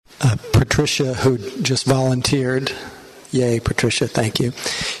Patricia, who just volunteered, yay, Patricia, thank you.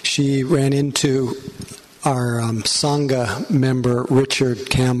 She ran into our Sangha member, Richard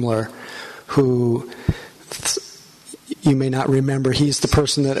Kamler, who you may not remember. He's the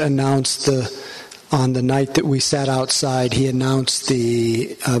person that announced on the night that we sat outside, he announced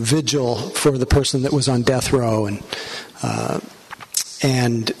the vigil for the person that was on death row.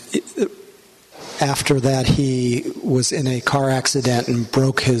 And after that, he was in a car accident and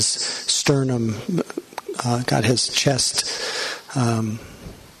broke his sternum, got his chest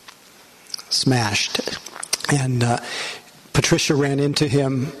smashed. And Patricia ran into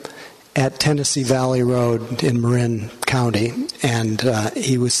him at Tennessee Valley Road in Marin County, and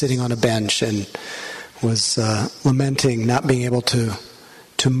he was sitting on a bench and was lamenting not being able to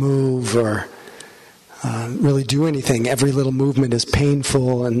move or really do anything. Every little movement is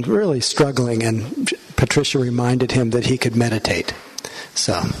painful and really struggling, and Patricia reminded him that he could meditate.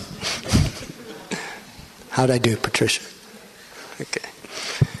 So, how'd I do, Patricia? Okay.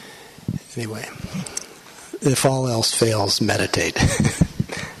 Anyway, if all else fails, meditate.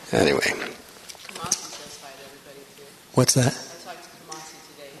 Anyway. Kumasi says hi to everybody too. What's that? I talked to Kumasi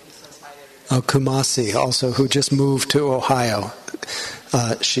today. He says hi to everybody. Oh, Kumasi, also, who just moved to Ohio.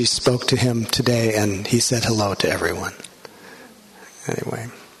 She spoke to him today, and he said hello to everyone. Anyway.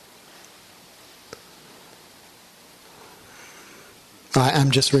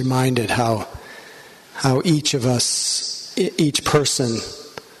 I'm just reminded how each of us, each person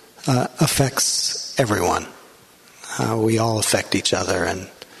affects everyone. How we all affect each other, and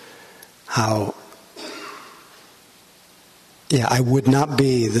how, I would not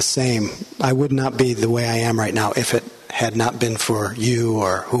be the same. I would not be the way I am right now if it had not been for you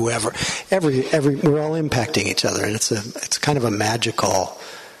or whoever. We're all impacting each other, and it's kind of a magical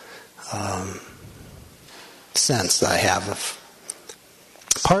sense that I have of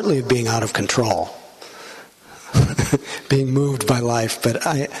partly of being out of control, being moved by life,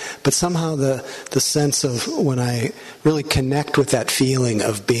 but somehow the sense of when I really connect with that feeling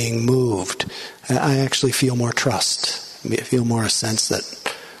of being moved, I actually feel more trust. I feel more a sense that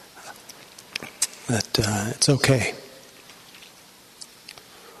it's okay.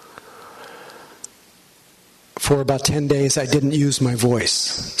 For about 10 days, I didn't use my voice.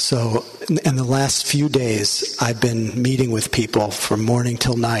 So in the last few days, I've been meeting with people from morning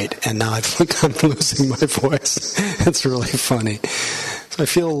till night, and now I'm losing my voice. It's really funny. So I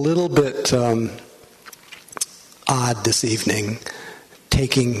feel a little bit odd this evening,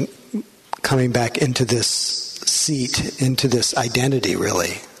 coming back into this seat, into this identity,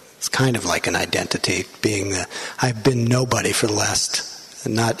 really. It's kind of like an identity, I've been nobody for the last,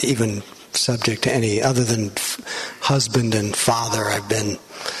 not even subject to any other than husband and father. I've been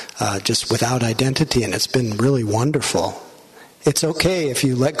just without identity, and it's been really wonderful. It's okay if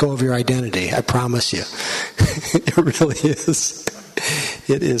you let go of your identity, I promise you. It really is.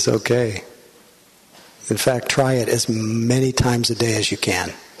 It is okay. In fact, try it as many times a day as you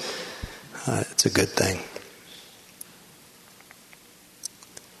can. It's a good thing.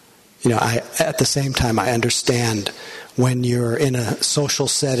 At the same time, I understand when you're in a social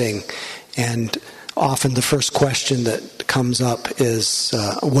setting, and often the first question that comes up is,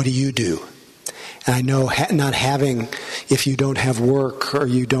 what do you do? And I know not having, if you don't have work or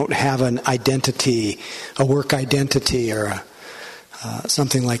you don't have an identity, a work identity or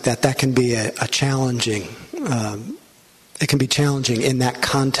something like that, that can be a challenging, it can be challenging in that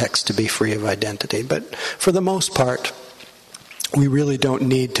context to be free of identity. But for the most part, we really don't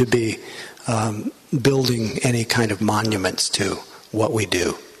need to be building any kind of monuments to what we do.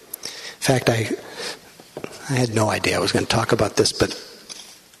 In fact, I had no idea I was going to talk about this, but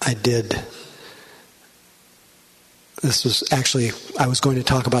I did. This was actually, I was going to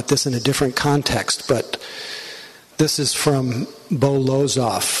talk about this in a different context, but this is from Bo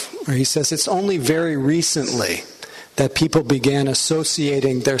Lozoff, where he says, it's only very recently that people began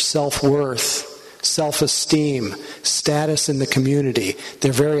associating their self-worth, self-esteem, status in the community,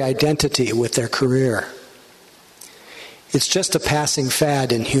 their very identity with their career. It's just a passing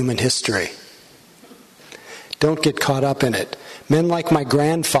fad in human history. Don't get caught up in it. Men like my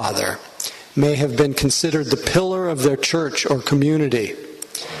grandfather may have been considered the pillar of their church or community,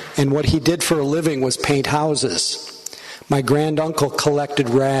 and what he did for a living was paint houses. My granduncle collected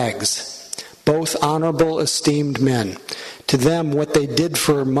rags. Both honorable, esteemed men. To them, what they did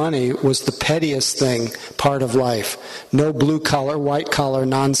for money was the pettiest thing, part of life. No blue-collar, white-collar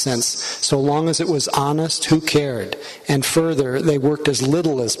nonsense. So long as it was honest, who cared? And further, they worked as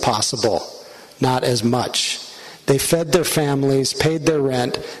little as possible, not as much. They fed their families, paid their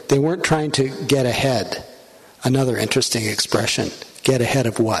rent. They weren't trying to get ahead. Another interesting expression, Get ahead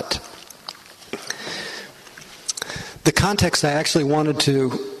of what? The context I actually wanted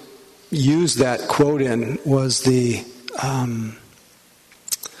to use that quote in was the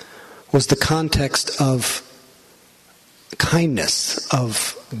context of kindness,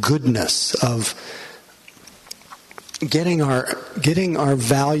 of goodness, of getting our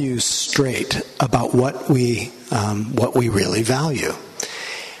values straight about what we really value.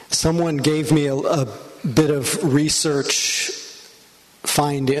 Someone gave me a bit of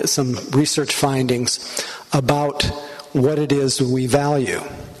some research findings about what it is we value.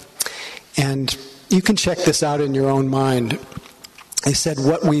 And you can check this out in your own mind. They said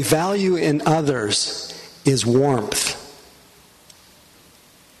what we value in others is warmth.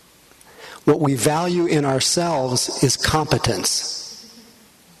 What we value in ourselves is competence.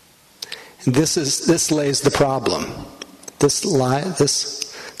 And this lays the problem. This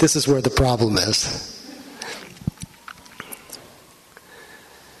is where the problem is.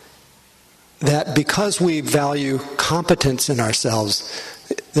 That because we value competence in ourselves,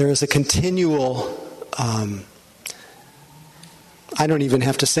 there is a continual, I don't even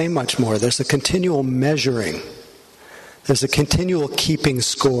have to say much more, there's a continual measuring. There's a continual keeping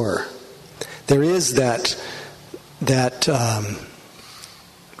score. There is that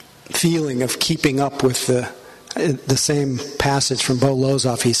feeling of keeping up with the same passage from Bo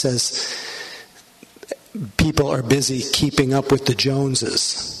Lozoff. He says, people are busy keeping up with the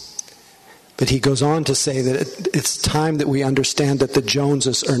Joneses. But he goes on to say that it's time that we understand that the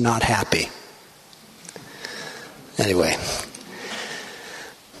Joneses are not happy. Anyway,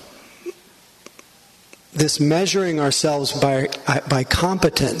 this measuring ourselves by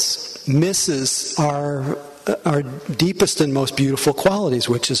competence misses our deepest and most beautiful qualities,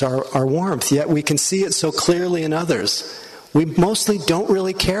 which is our warmth. Yet we can see it so clearly in others. We mostly don't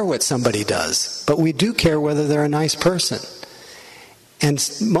really care what somebody does, but we do care whether they're a nice person. And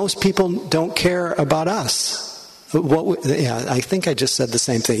most people don't care about us. I think I just said the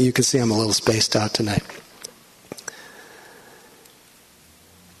same thing. You can see I'm a little spaced out tonight.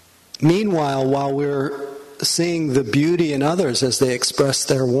 Meanwhile, while we're seeing the beauty in others as they express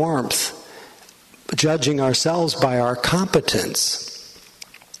their warmth, judging ourselves by our competence,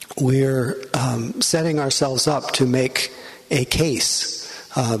 we're setting ourselves up to make a case,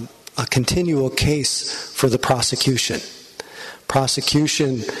 a continual case for the prosecution.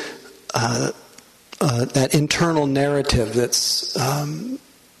 Prosecution, that internal narrative that's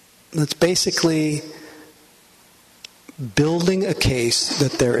basically building a case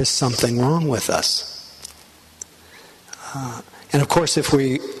that there is something wrong with us. And of course, if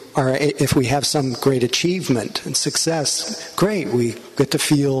we have some great achievement and success, great, we get to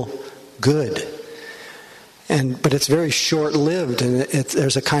feel good. But it's very short-lived, and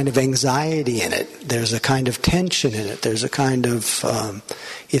there's a kind of anxiety in it. There's a kind of tension in it. There's a kind of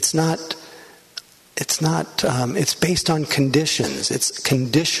it's based on conditions. It's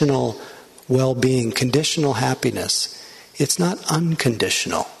conditional well-being, conditional happiness. It's not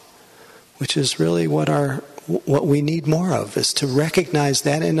unconditional, which is really what we need more of, is to recognize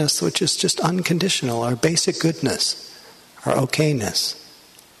that in us, which is just unconditional, our basic goodness, our okayness.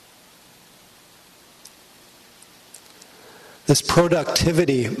 This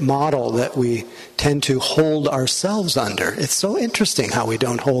productivity model that we tend to hold ourselves under, it's so interesting how we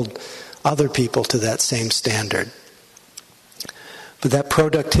don't hold other people to that same standard. But that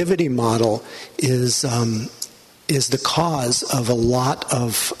productivity model is the cause of a lot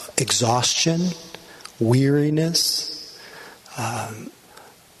of exhaustion, weariness,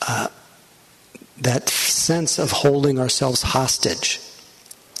 that sense of holding ourselves hostage.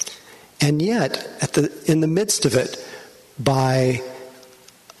 And yet, in the midst of it, by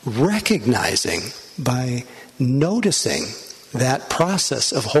recognizing, by noticing that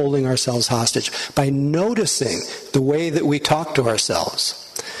process of holding ourselves hostage, by noticing the way that we talk to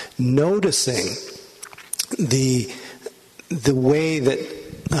ourselves, noticing the way that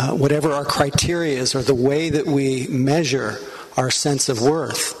whatever our criteria is, or the way that we measure our sense of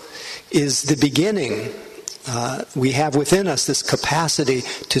worth, is the beginning. We have within us this capacity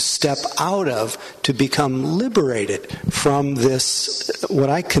to step out of, to become liberated from this, what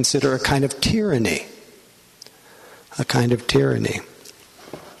I consider a kind of tyranny. A kind of tyranny.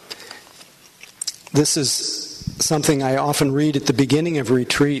 This is something I often read at the beginning of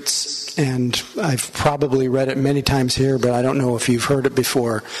retreats, and I've probably read it many times here, but I don't know if you've heard it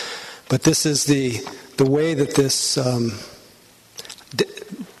before. But this is the way that this...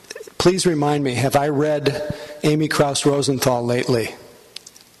 Please remind me, have I read Amy Krauss Rosenthal lately?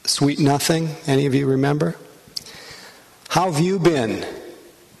 Sweet Nothing? Any of you remember? How have you been?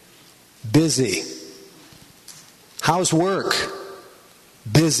 Busy. How's work?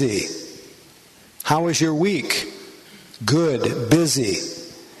 Busy. How was your week? Good. Busy.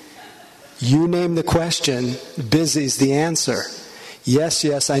 You name the question, busy's the answer.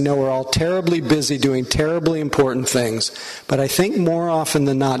 Yes, I know we're all terribly busy doing terribly important things, but I think more often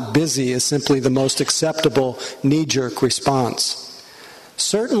than not, busy is simply the most acceptable knee-jerk response.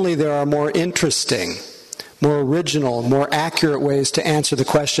 Certainly there are more interesting, more original, more accurate ways to answer the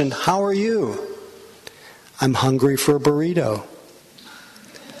question, how are you? I'm hungry for a burrito.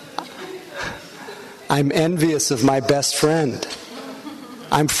 I'm envious of my best friend.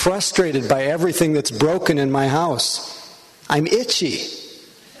 I'm frustrated by everything that's broken in my house. I'm itchy.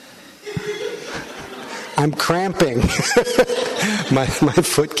 I'm cramping. my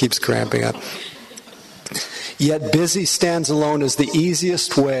foot keeps cramping up. Yet busy stands alone as the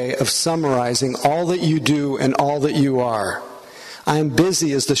easiest way of summarizing all that you do and all that you are. I'm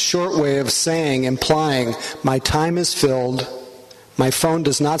busy is the short way of saying, implying, my time is filled, my phone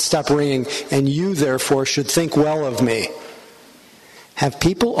does not stop ringing, and you, therefore, should think well of me. Have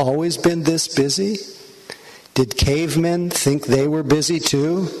people always been this busy? Did cavemen think they were busy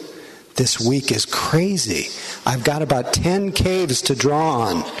too? This week is crazy. I've got about 10 caves to draw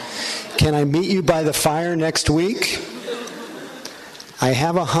on. Can I meet you by the fire next week? I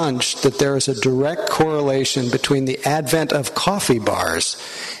have a hunch that there is a direct correlation between the advent of coffee bars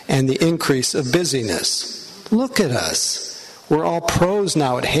and the increase of busyness. Look at us. We're all pros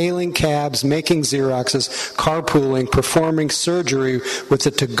now at hailing cabs, making Xeroxes, carpooling, performing surgery with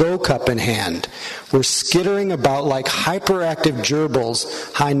a to-go cup in hand. We're skittering about like hyperactive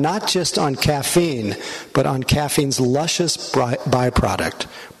gerbils, high not just on caffeine, but on caffeine's luscious byproduct,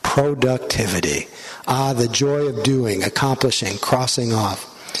 productivity. Ah, the joy of doing, accomplishing, crossing off.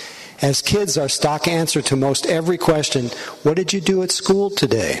 As kids, our stock answer to most every question, what did you do at school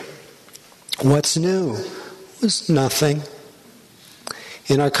today? What's new? It was nothing.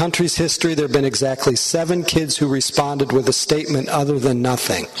 In our country's history, there have been exactly 7 kids who responded with a statement other than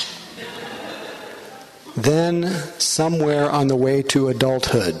nothing. Then, somewhere on the way to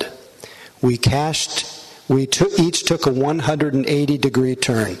adulthood, we each took a 180-degree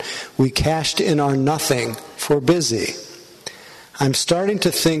turn. We cashed in our nothing for busy. I'm starting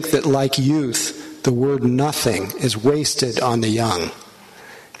to think that, like youth, the word nothing is wasted on the young.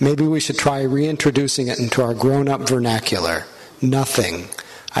 Maybe we should try reintroducing it into our grown-up vernacular. Nothing.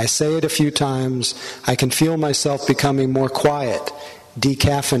 I say it a few times. I can feel myself becoming more quiet,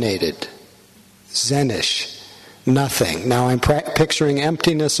 decaffeinated, zenish. Nothing. Now I'm picturing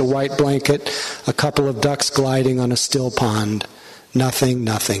emptiness, a white blanket, a couple of ducks gliding on a still pond. Nothing,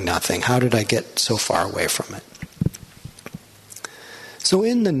 nothing, nothing. How did I get so far away from it? So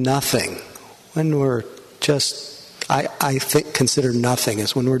in the nothing, when we're just, I think consider nothing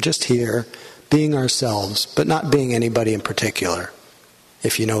as when we're just here, being ourselves, but not being anybody in particular,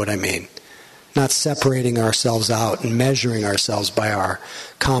 if you know what I mean. Not separating ourselves out and measuring ourselves by our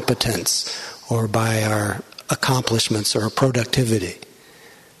competence or by our accomplishments or productivity.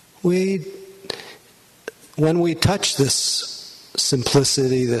 When we touch this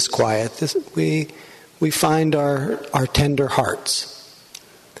simplicity, this quiet, we find our tender hearts.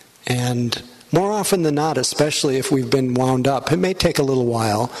 And more often than not, especially if we've been wound up, it may take a little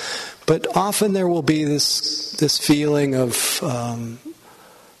while, but often there will be this feeling of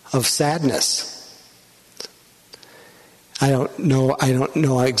sadness. I don't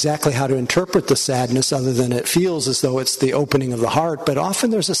know exactly how to interpret the sadness other than it feels as though it's the opening of the heart, but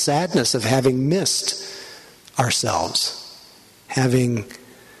often there's a sadness of having missed ourselves, having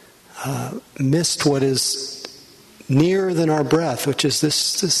missed what is nearer than our breath, which is this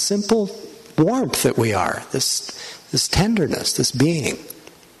simple warmth that we are, this tenderness, this being.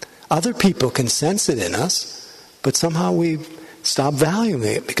 Other people can sense it in us, but somehow we stop valuing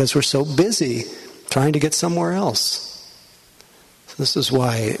it because we're so busy trying to get somewhere else. So this is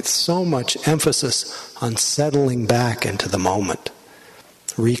why it's so much emphasis on settling back into the moment,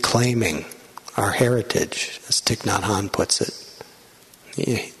 reclaiming our heritage, as Thich Nhat Hanh puts it.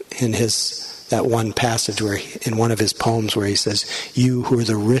 In that one passage in one of his poems where he says, "You who are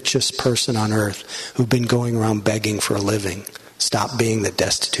the richest person on earth, who've been going around begging for a living, stop being the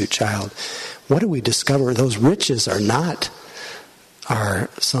destitute child." What do we discover? Those riches are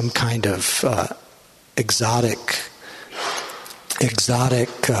some kind of exotic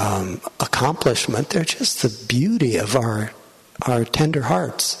accomplishment. They're just the beauty of our tender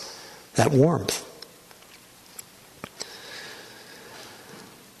hearts, that warmth.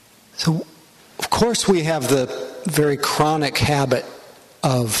 So, of course, we have the very chronic habit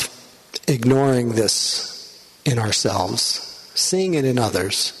of ignoring this in ourselves, seeing it in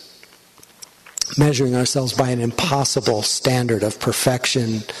others, measuring ourselves by an impossible standard of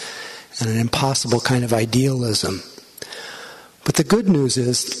perfection and an impossible kind of idealism. But the good news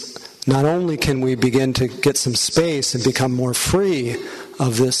is, not only can we begin to get some space and become more free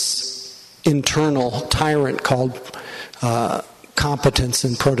of this internal tyrant called competence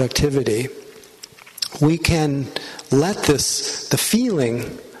and productivity, we can let the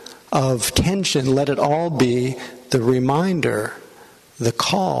feeling of tension, let it all be the reminder, the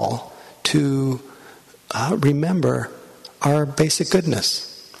call to remember our basic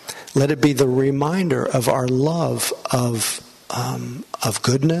goodness. Let it be the reminder of our love of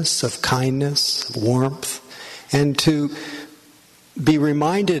goodness, of kindness, of warmth, and to be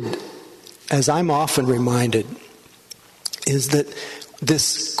reminded, as I'm often reminded, is that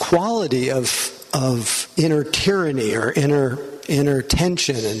this quality of inner tyranny or inner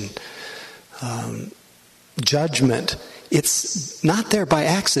tension and judgment, it's not there by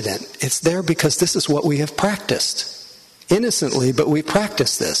accident. It's there because this is what we have practiced. Innocently, but we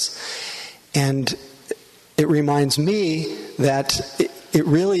practice this. And it reminds me that it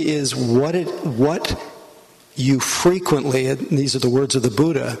really is what you frequently, and these are the words of the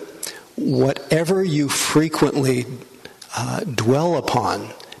Buddha, whatever you frequently dwell upon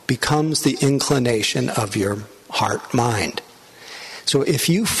becomes the inclination of your heart, mind. So if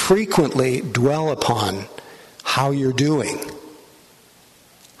you frequently dwell upon how you're doing,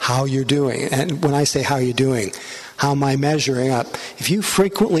 and when I say how you're doing, how am I measuring up? If you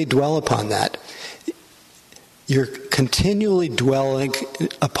frequently dwell upon that, you're continually dwelling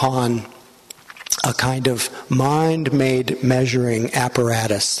upon a kind of mind-made measuring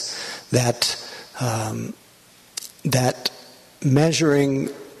apparatus that measuring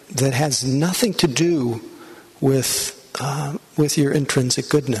that has nothing to do with your intrinsic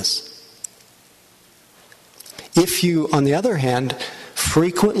goodness. If you, on the other hand,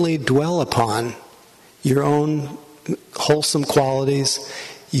 frequently dwell upon your own wholesome qualities,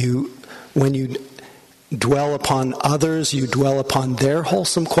 when you dwell upon others, you dwell upon their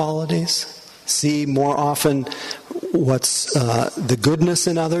wholesome qualities. See more often what's the goodness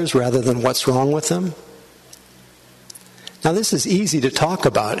in others rather than what's wrong with them. Now this is easy to talk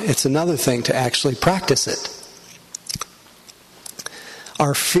about. It's another thing to actually practice it.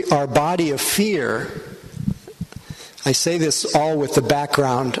 Our body of fear, I say this all with the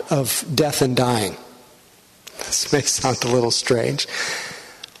background of death and dying. This may sound a little strange.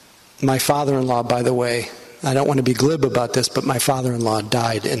 My father-in-law, by the way, I don't want to be glib about this, but my father-in-law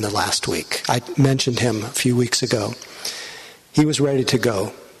died in the last week. I mentioned him a few weeks ago. He was ready to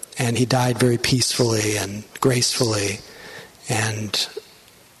go, and he died very peacefully and gracefully. And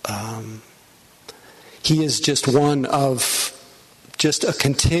he is just one of just a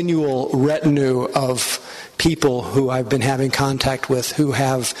continual retinue of people who I've been having contact with who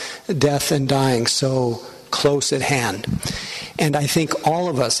have death and dying so close at hand. And I think all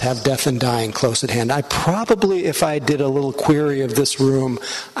of us have death and dying close at hand. I probably, if I did a little query of this room,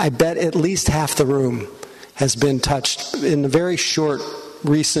 I bet at least half the room has been touched in the very short,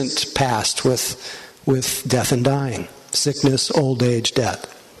 recent past with death and dying. Sickness, old age, death.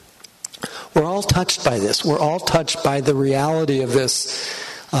 We're all touched by this. We're all touched by the reality of this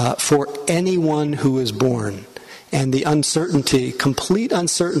for anyone who is born, and the uncertainty, complete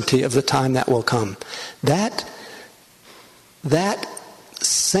uncertainty of the time that will come. That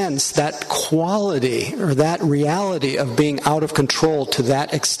sense, that quality, or that reality of being out of control to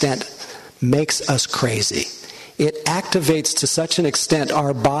that extent makes us crazy. It activates to such an extent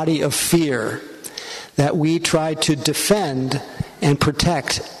our body of fear that we try to defend and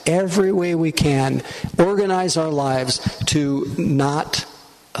protect every way we can, organize our lives to not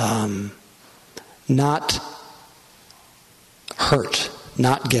hurt,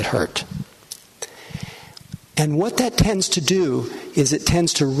 not get hurt. And what that tends to do is it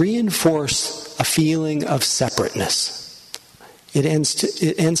tends to reinforce a feeling of separateness. It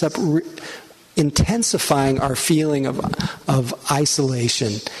ends up intensifying our feeling of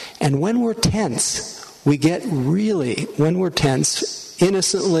isolation. And when we're tense, when we're tense,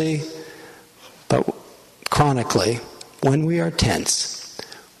 innocently, but chronically, when we are tense,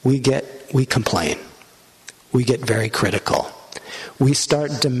 we complain. We get very critical. We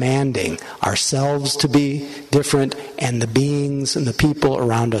start demanding ourselves to be different and the beings and the people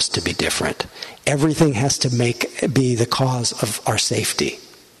around us to be different. Everything has to be the cause of our safety.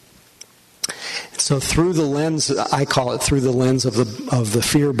 So through the lens, I call it through the lens of the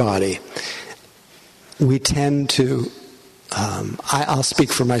fear body, we tend to, I'll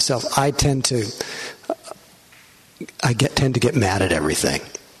speak for myself, I tend to get mad at everything.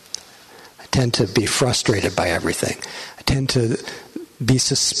 I tend to be frustrated by everything. I tend to be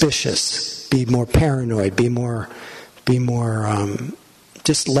suspicious be more paranoid, be more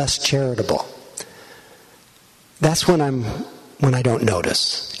just less charitable. That's when I don't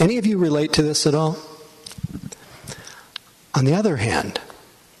notice. Any of you relate to this at all? On the other hand,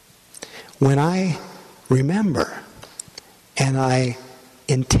 when I remember and I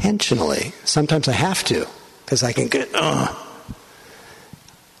intentionally, sometimes I have to, because I can get,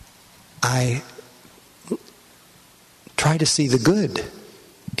 I try to see the good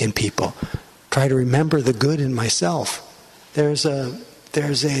in people. Try to remember the good in myself. There's a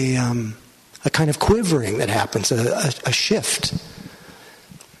kind of quivering that happens, a shift.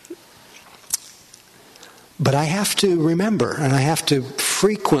 But I have to remember, and I have to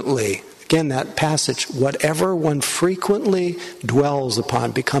frequently, again, that passage, whatever one frequently dwells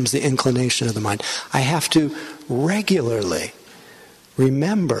upon becomes the inclination of the mind. I have to regularly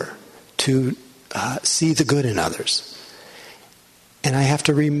remember to see the good in others. And I have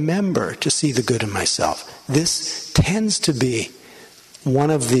to remember to see the good in myself. This tends to be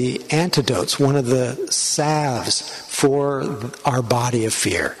one of the antidotes, one of the salves for our body of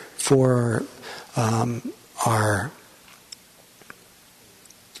fear, for our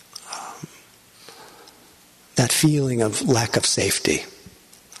that feeling of lack of safety,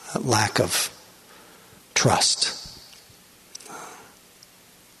 lack of trust.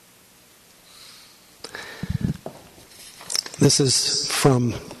 This is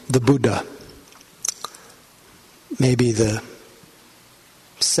from the Buddha, maybe the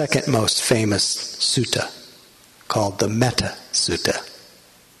second most famous sutta, called the Metta Sutta.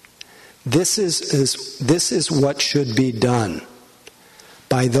 This is what should be done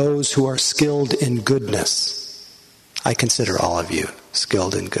by those who are skilled in goodness. I consider all of you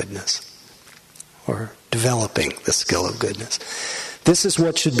skilled in goodness, or developing the skill of goodness. This is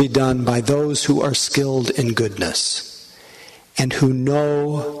what should be done by those who are skilled in goodness and who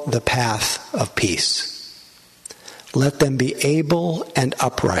know the path of peace. Let them be able and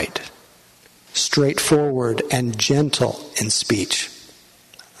upright, straightforward and gentle in speech.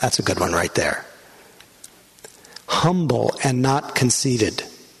 That's a good one right there. Humble and not conceited,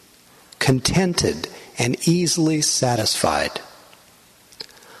 contented and easily satisfied,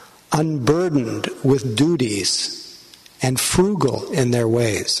 unburdened with duties and frugal in their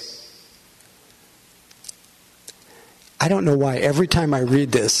ways. I don't know why every time I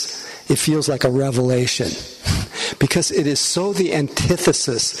read this, it feels like a revelation. Because it is so the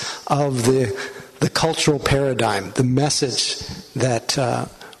antithesis of the cultural paradigm, the message that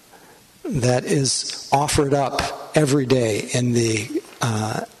is offered up every day in the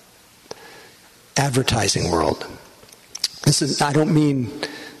advertising world. I don't mean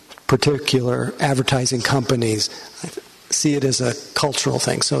particular advertising companies. I see it as a cultural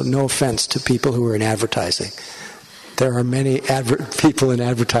thing, so no offense to people who are in advertising. There are many people in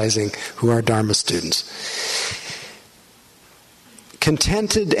advertising who are Dharma students.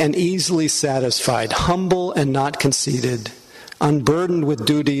 Contented and easily satisfied, humble and not conceited, unburdened with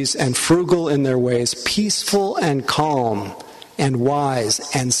duties and frugal in their ways, peaceful and calm and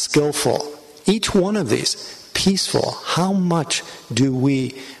wise and skillful. Each one of these, peaceful. How much do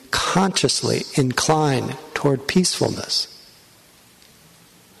we consciously incline toward peacefulness?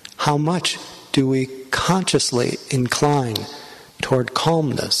 How much do we consciously incline toward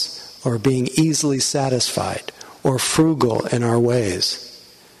calmness or being easily satisfied or frugal in our ways?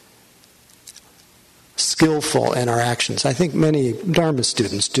 Skillful in our actions. I think many Dharma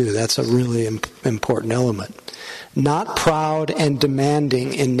students do. That's a really important element. Not proud and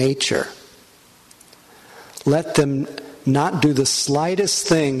demanding in nature. Let them not do the slightest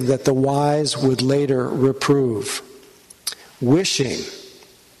thing that the wise would later reprove. Wishing,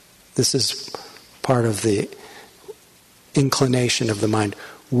 this is part of the inclination of the mind,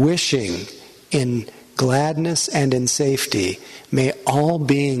 wishing in gladness and in safety, may all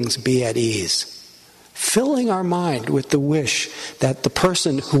beings be at ease. Filling our mind with the wish that the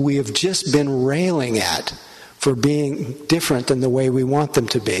person who we have just been railing at for being different than the way we want them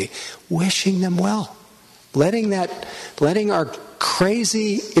to be, wishing them well. Letting our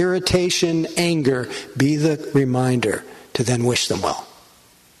crazy irritation, anger be the reminder to then wish them well.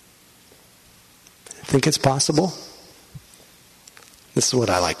 Think it's possible? This is what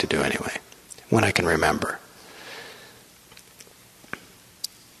I like to do anyway, when I can remember.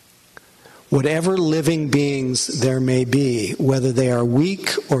 Whatever living beings there may be, whether they are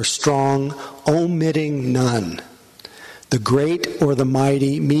weak or strong, omitting none. The great or the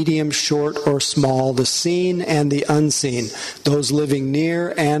mighty, medium, short or small, the seen and the unseen, those living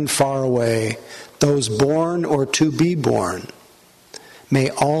near and far away, those born or to be born. May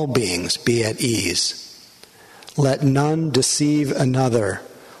all beings be at ease. Let none deceive another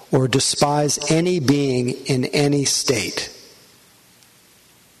or despise any being in any state.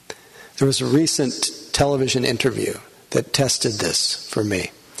 There was a recent television interview that tested this for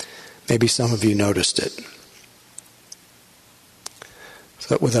me. Maybe some of you noticed it.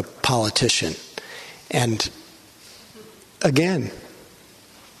 So with a politician. And again,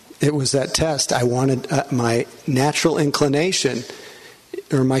 it was that test. I wanted my natural inclination,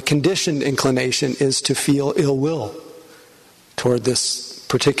 or my conditioned inclination, is to feel ill will toward this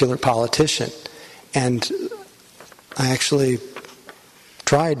particular politician. And I actually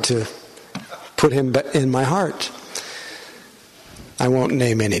tried to put him in my heart. I won't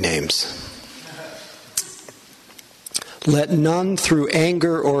name any names. Let none through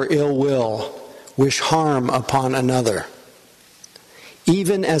anger or ill will wish harm upon another.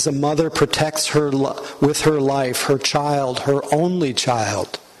 Even as a mother protects with her life her child, her only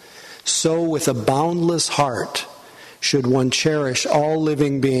child, so with a boundless heart should one cherish all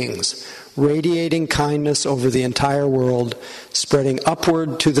living beings, radiating kindness over the entire world, spreading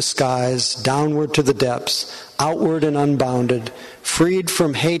upward to the skies, downward to the depths, outward and unbounded, freed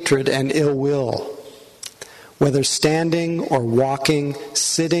from hatred and ill will, whether standing or walking,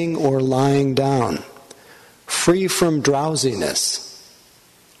 sitting or lying down, free from drowsiness.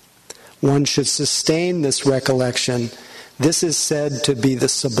 One should sustain this recollection. This is said to be the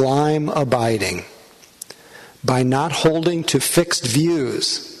sublime abiding. By not holding to fixed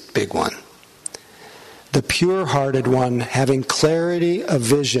views, big one. The pure-hearted one, having clarity of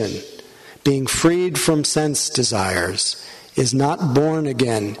vision, being freed from sense desires, is not born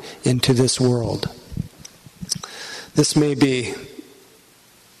again into this world. This may be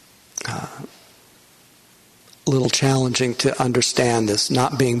a little challenging to understand, this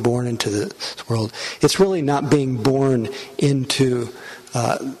not being born into this world. It's really not being born into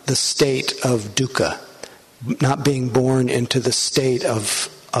the state of dukkha, not being born into the state of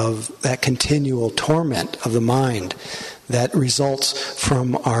that continual torment of the mind that results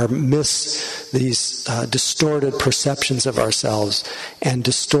from our these distorted perceptions of ourselves and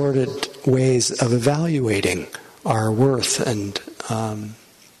distorted ways of evaluating our worth and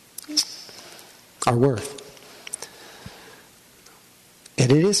our worth.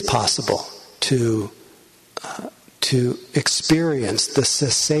 And it is possible to experience the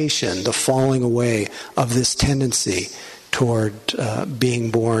cessation, the falling away of this tendency toward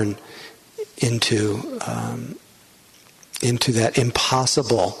being born into that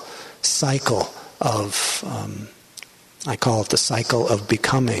impossible cycle of, I call it the cycle of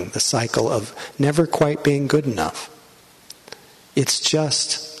becoming, the cycle of never quite being good enough. It's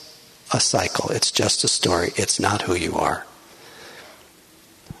just a cycle. It's just a story. It's not who you are.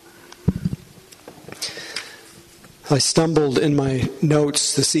 I stumbled in my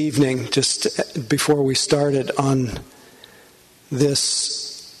notes this evening, just before we started, on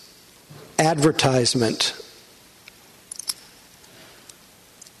this advertisement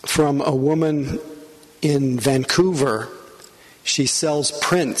from a woman in Vancouver. She sells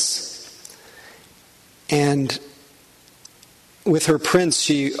prints, and with her prints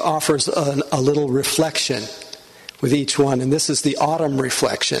she offers a little reflection with each one, and this is the autumn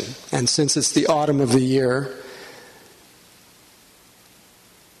reflection. And since it's the autumn of the year,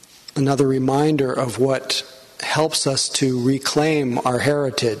 another reminder of what helps us to reclaim our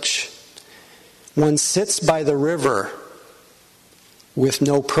heritage. One sits by the river with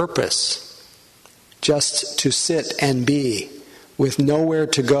no purpose, just to sit and be, with nowhere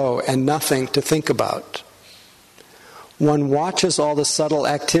to go and nothing to think about. One watches all the subtle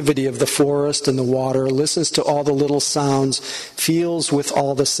activity of the forest and the water, listens to all the little sounds, feels with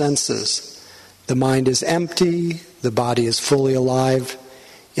all the senses. The mind is empty, the body is fully alive.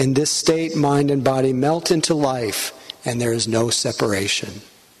 In this state, mind and body melt into life, and there is no separation.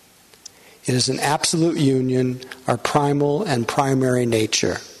 It is an absolute union, our primal and primary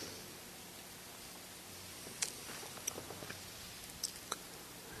nature.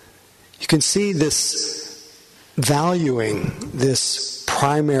 You can see this valuing, this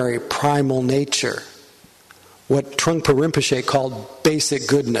primary, primal nature, what Trungpa Rinpoche called basic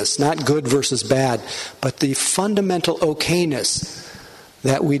goodness, not good versus bad, but the fundamental okayness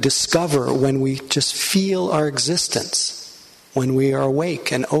that we discover when we just feel our existence, when we are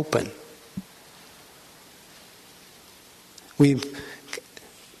awake and open.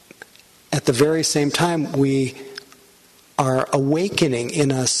 At the very same time, we are awakening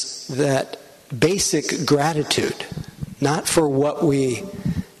in us that basic gratitude, not for what we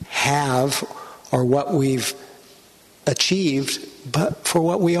have or what we've achieved, but for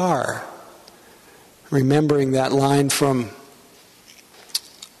what we are. Remembering that line from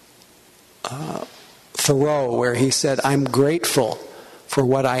Thoreau, where he said, "I'm grateful for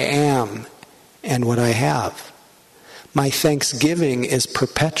what I am and what I have. My thanksgiving is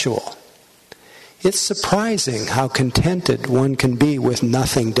perpetual. It's surprising how contented one can be with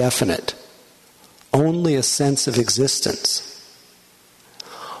nothing definite, only a sense of existence.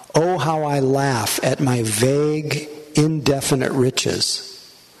 Oh, how I laugh at my vague, indefinite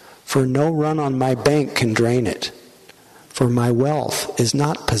riches, for no run on my bank can drain it, for my wealth is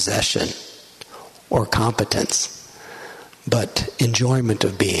not possession or competence, but enjoyment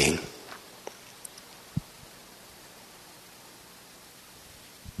of being.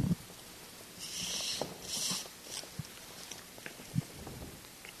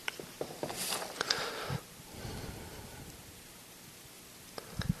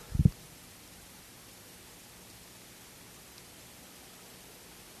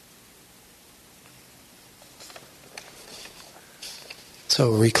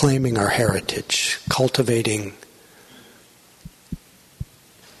 So reclaiming our heritage, cultivating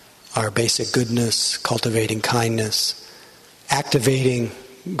our basic goodness, cultivating kindness, activating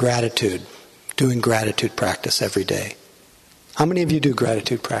gratitude, doing gratitude practice every day. How many of you do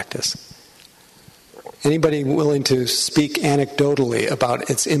gratitude practice? Anybody willing to speak anecdotally about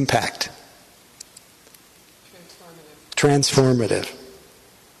its impact? Transformative.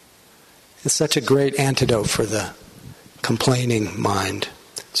 It's such a great antidote for the complaining mind.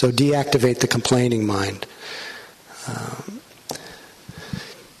 So deactivate the complaining mind.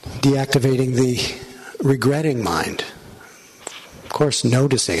 Deactivating the regretting mind. Of course,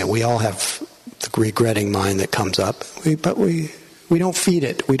 noticing it. We all have the regretting mind that comes up, but we don't feed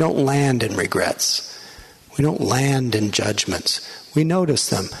it. We don't land in regrets. We don't land in judgments. We notice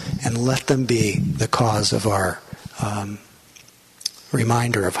them and let them be the cause of our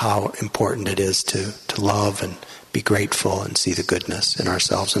reminder of how important it is to love and be grateful and see the goodness in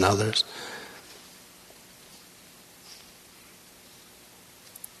ourselves and others.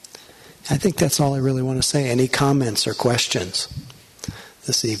 I think that's all I really want to say. Any comments or questions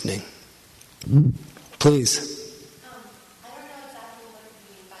this evening? Please. I don't know exactly what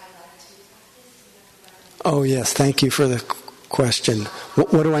you mean by gratitude practice. Oh yes, thank you for the question.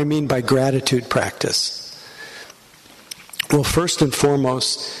 What do I mean by gratitude practice? Well, first and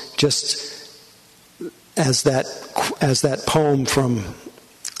foremost, just as that poem from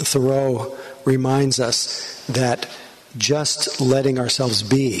Thoreau reminds us, that just letting ourselves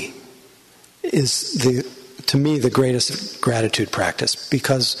be is, to me, the greatest gratitude practice,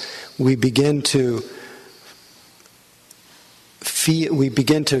 because we begin to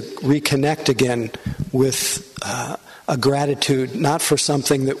reconnect again with a gratitude, not for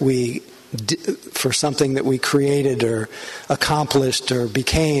something that we created or accomplished or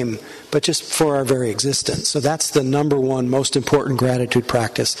became, but just for our very existence. So that's the number one most important gratitude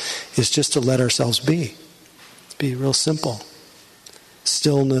practice, is just to let ourselves be. Be real simple.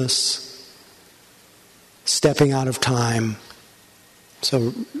 Stillness, stepping out of time,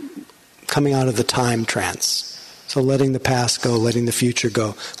 so coming out of the time trance. So letting the past go, letting the future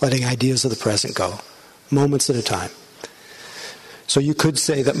go, letting ideas of the present go, moments at a time. So you could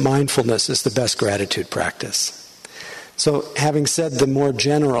say that mindfulness is the best gratitude practice. So having said the more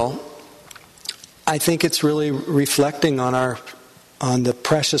general, I think it's really reflecting on the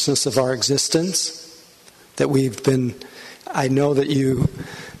preciousness of our existence, that I know that you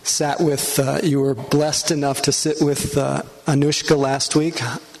you were blessed enough to sit with Anushka last week.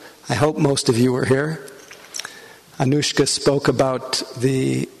 I hope most of you were here. Anushka spoke about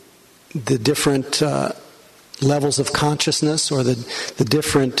the different levels of consciousness, or the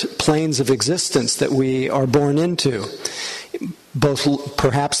different planes of existence that we are born into. Both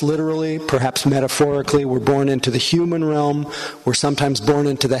perhaps literally, perhaps metaphorically. We're born into the human realm. We're sometimes born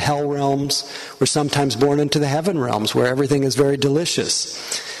into the hell realms. We're sometimes born into the heaven realms, where everything is very delicious.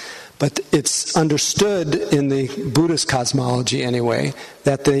 But it's understood in the Buddhist cosmology anyway,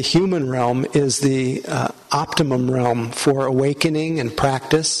 that the human realm is the optimum realm for awakening and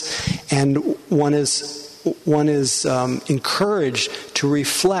practice, and one is encouraged to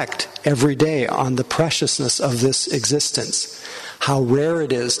reflect every day on the preciousness of this existence. How rare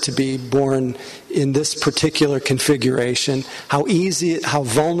it is to be born in this particular configuration, how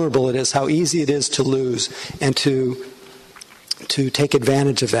vulnerable it is, how easy it is to lose, and to take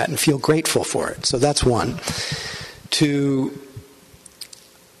advantage of that and feel grateful for it. So that's one. To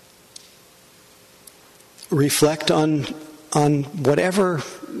reflect on whatever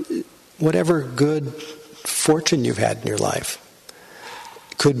good fortune you've had in your life.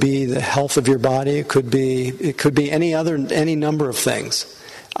 It could be the health of your body. It could be any number of things.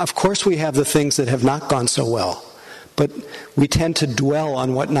 Of course, we have the things that have not gone so well, But we tend to dwell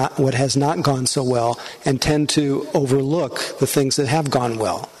on what has not gone so well and tend to overlook the things that have gone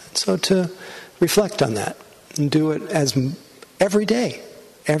well. So to reflect on that and do it as every day.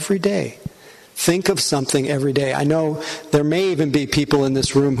 Every day. Think of something every day. I know there may even be people in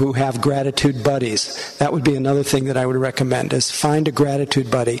this room who have gratitude buddies. That would be another thing that I would recommend, is find a gratitude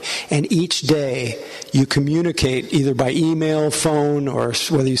buddy. And each day you communicate either by email, phone, or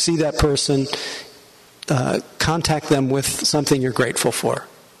whether you see that person, contact them with something you're grateful for.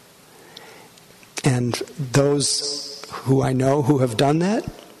 And those who I know who have done that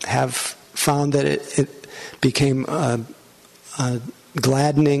have found that it became a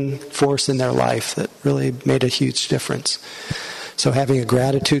gladdening force in their life that really made a huge difference. So having a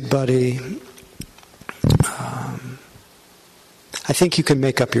gratitude buddy, I think you can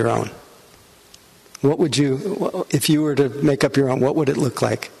make up your own. What would you, if you were to make up your own, what would it look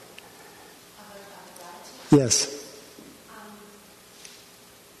like? Yes. I don't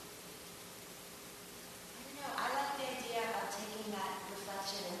know. I like the idea of taking that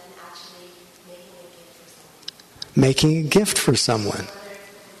reflection and then actually making a gift for someone. Making a gift for someone. Whether it's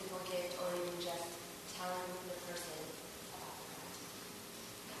a physical gift or even just telling the person about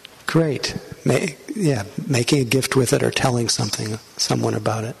the Great. Making a gift with it or telling someone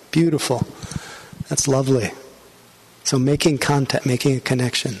about it. Beautiful. That's lovely. So making contact, making a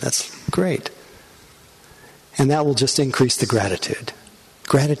connection, that's great. And that will just increase the gratitude.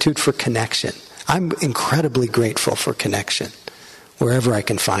 Gratitude for connection. I'm incredibly grateful for connection, wherever I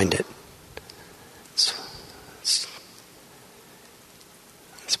can find it. It's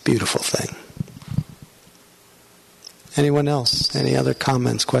a beautiful thing. Anyone else? Any other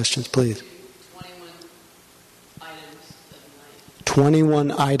comments, questions, please? 21 items a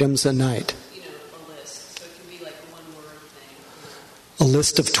 21 items a night. night. A list. So it can be like a one-word thing. A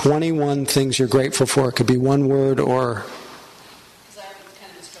list of 21 things you're grateful for. It could be one word or... Because I have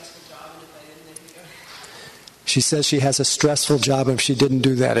kind of a stressful job, and if I didn't, I could go. She says she has a stressful job, and if she didn't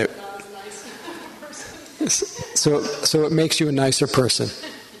do that, it... Not as nice a person. So it makes you a nicer person. Yeah,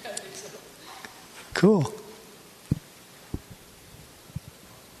 I think so. Cool.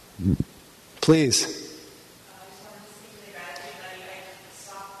 Please. I just wanted to speak to the gratitude buddy. I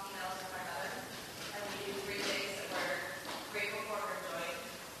swapped emails with my mother, and we do 3 things that we're grateful for or enjoyed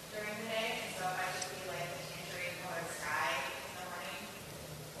during the day. And so it might just be like the tangerine colored sky in the morning,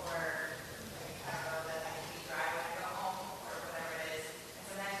 or like, I don't know, that I can be dry when I go home, or whatever it is.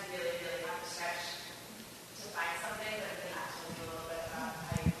 And sometimes you really, really have to stretch to find something that can actually do a little bit about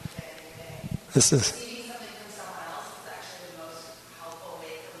how you get in your day. This is... Receiving something from someone else is actually the most helpful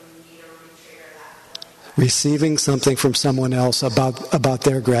way for me to re-trigger that feeling. Receiving something from someone else about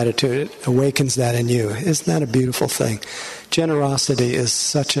their gratitude, it awakens that in you. Isn't that a beautiful thing? Generosity is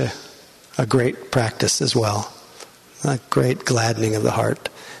such a great practice as well. A great gladdening of the heart.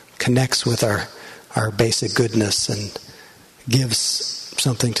 Connects with our basic goodness and gives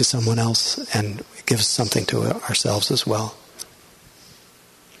something to someone else and gives something to ourselves as well.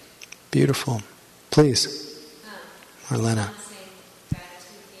 Beautiful. Please, Marlena. On the same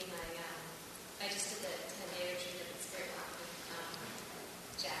gratitude theme, I just did the 10-day retreat at the Spirit Walk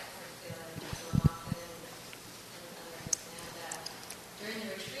with Jack Portfield and Angela Moffat and others. And during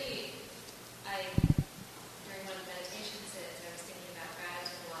the retreat, during one of the meditation sits, I was thinking about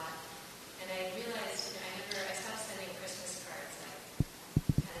gratitude a lot. And I realized, I stopped sending Christmas cards, like,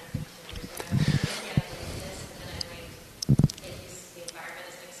 kind of 15 years ago. Maybe I did this, and then I might use the environment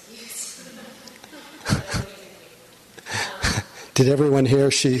as an excuse. Did everyone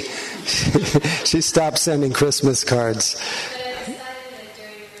hear she stopped sending Christmas cards? But I decided that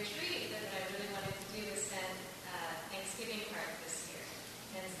during the retreat that what I really wanted to do was send Thanksgiving cards this year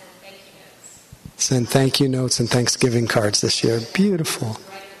and send thank you notes. Send thank you notes and Thanksgiving cards this year. Beautiful. To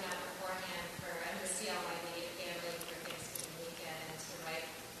write them out beforehand I'm going to see all my immediate family for Thanksgiving weekend, and to write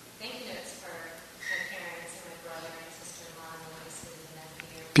thank you notes for my parents and my brother and sister-in-law and my nieces and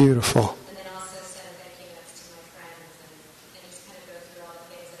nephew. Beautiful. And then also send thank you notes to my friends and just kind of go through all the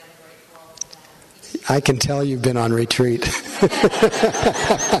things that I'm grateful to them. I can tell you've been on retreat.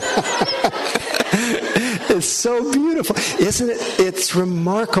 It's so beautiful, isn't it? It's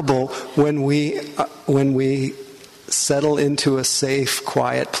remarkable when we settle into a safe,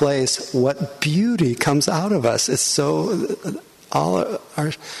 quiet place, what beauty comes out of us. It's so, all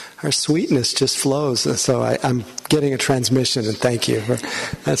our sweetness just flows. And so I'm getting a transmission, and thank you.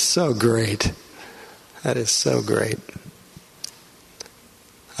 That's so great. That is so great.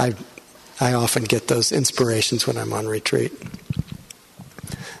 I often get those inspirations when I'm on retreat.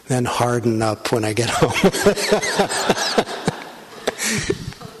 Then harden up when I get home.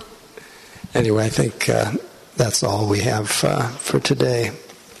 Anyway, I think that's all we have for today.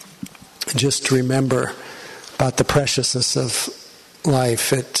 Just remember about the preciousness of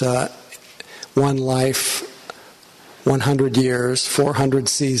life. One life, 100 years, 400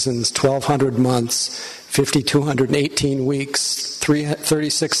 seasons, 1,200 months, 5,218 weeks,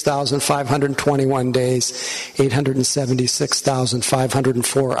 36,521 days,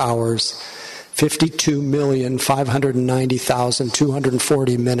 876,504 hours,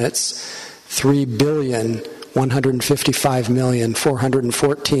 52,590,240 minutes,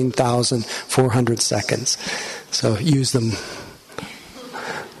 3,155,414,400 seconds. So use them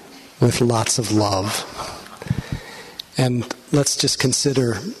with lots of love. And let's just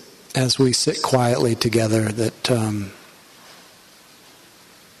consider, as we sit quietly together, that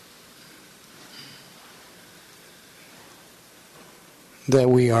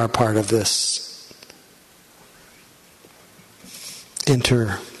we are part of this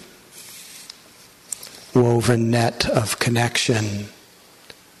interwoven net of connection,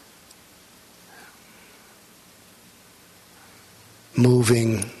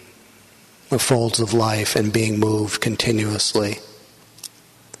 moving the folds of life and being moved continuously.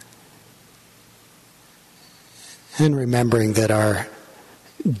 And remembering that our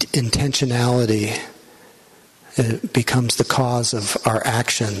intentionality becomes the cause of our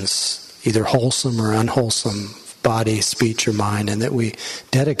actions, either wholesome or unwholesome, body, speech, or mind, and that we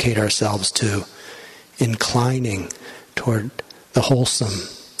dedicate ourselves to inclining toward the wholesome,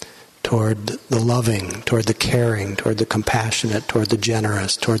 toward the loving, toward the caring, toward the compassionate, toward the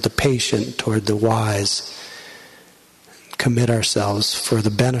generous, toward the patient, toward the wise. Commit ourselves for the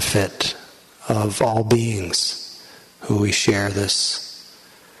benefit of all beings who we share this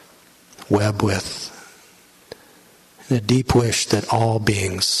web with. And a deep wish that all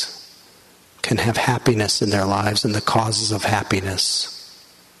beings can have happiness in their lives and the causes of happiness.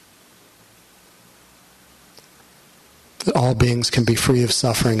 That all beings can be free of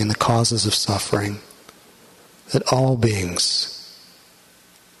suffering and the causes of suffering. That all beings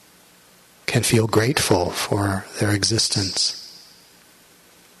can feel grateful for their existence.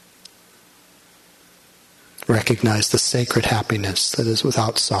 Recognize the sacred happiness that is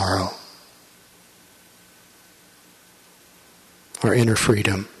without sorrow. Our inner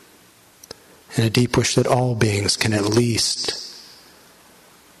freedom. And a deep wish that all beings can at least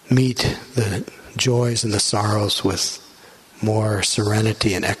meet the joys and the sorrows with more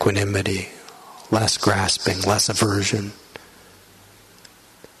serenity and equanimity, less grasping, less aversion.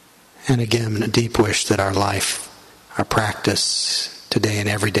 And again, a deep wish that our life, our practice today and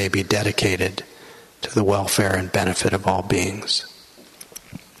every day be dedicated to the welfare and benefit of all beings.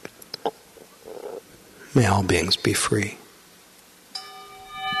 May all beings be free.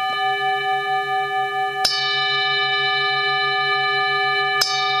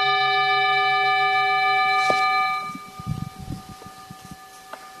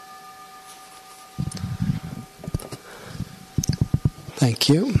 Thank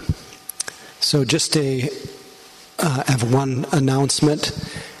you. So just I have one announcement.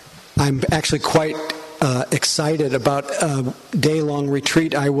 I'm actually quite excited about a day-long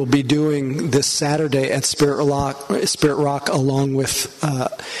retreat I will be doing this Saturday at Spirit Rock along with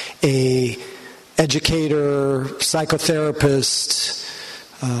a educator, psychotherapist,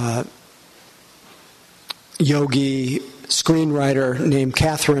 yogi, screenwriter named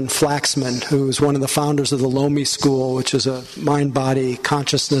Catherine Flaxman, who is one of the founders of the Lomi School, which is a mind-body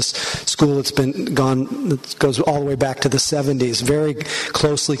consciousness school that goes all the way back to the 70s, very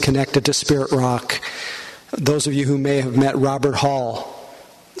closely connected to Spirit Rock. Those of you who may have met Robert Hall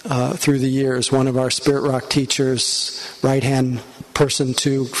through the years, one of our Spirit Rock teachers, right-hand person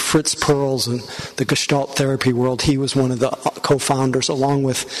to Fritz Perls and the Gestalt therapy world. He was one of the co-founders, along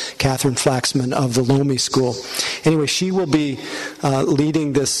with Catherine Flaxman, of the Lomi School. Anyway, she will be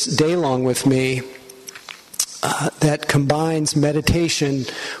leading this day-long with me that combines meditation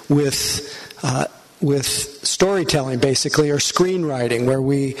with storytelling, basically, or screenwriting, where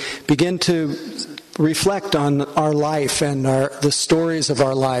we begin to reflect on our life and the stories of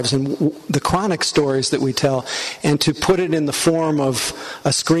our lives and the chronic stories that we tell, and to put it in the form of a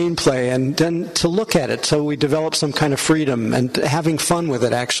screenplay and then to look at it so we develop some kind of freedom and having fun with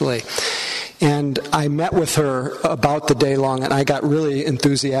it, actually. And I met with her about the day long, and I got really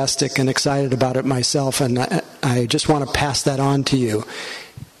enthusiastic and excited about it myself, and I just want to pass that on to you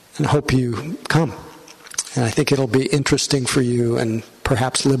and hope you come. And I think it'll be interesting for you and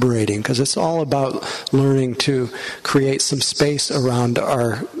perhaps liberating, because it's all about learning to create some space around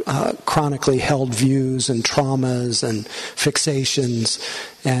our chronically held views and traumas and fixations,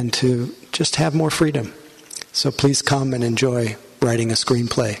 and to just have more freedom. So please come and enjoy writing a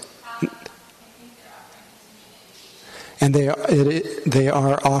screenplay. And they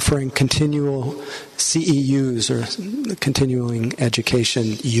are offering continual CEUs, or continuing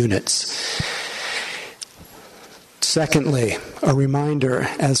education units. Secondly, a reminder,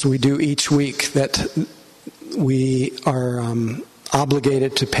 as we do each week, that we are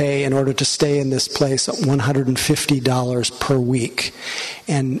obligated to pay, in order to stay in this place, $150 per week.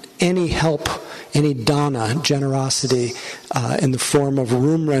 And any help, any dana, generosity, in the form of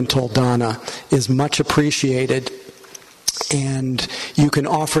room rental dana, is much appreciated. And you can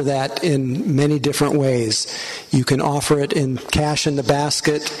offer that in many different ways. You can offer it in cash in the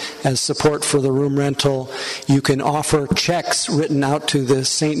basket as support for the room rental. You can offer checks written out to the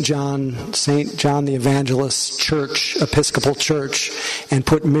St. John the Evangelist Church, Episcopal Church, and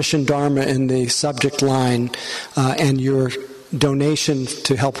put Mission Dharma in the subject line, and your donation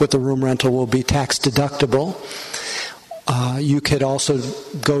to help with the room rental will be tax deductible. You could also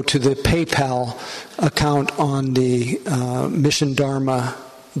go to the PayPal account on the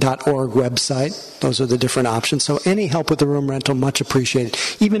missiondharma.org website. Those are the different options. So any help with the room rental, much appreciated.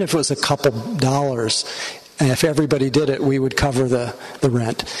 Even if it was a couple dollars, and if everybody did it, we would cover the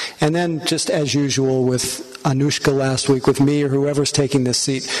rent. And then, just as usual with Anushka last week, with me or whoever's taking this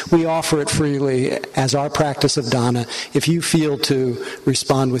seat, we offer it freely as our practice of dana. If you feel to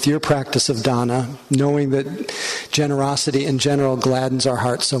respond with your practice of dana, knowing that generosity in general gladdens our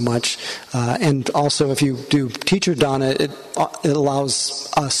hearts so much, and also if you do teacher dana, it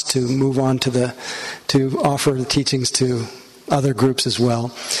allows us to move on to offer the teachings to other groups as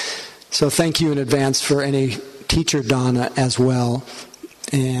well. So thank you in advance for any teacher dana as well.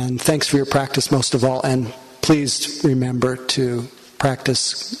 And thanks for your practice most of all. And please remember to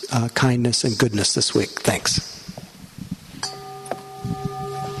practice kindness and goodness this week. Thanks.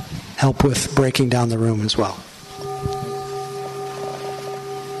 Help with breaking down the room as well.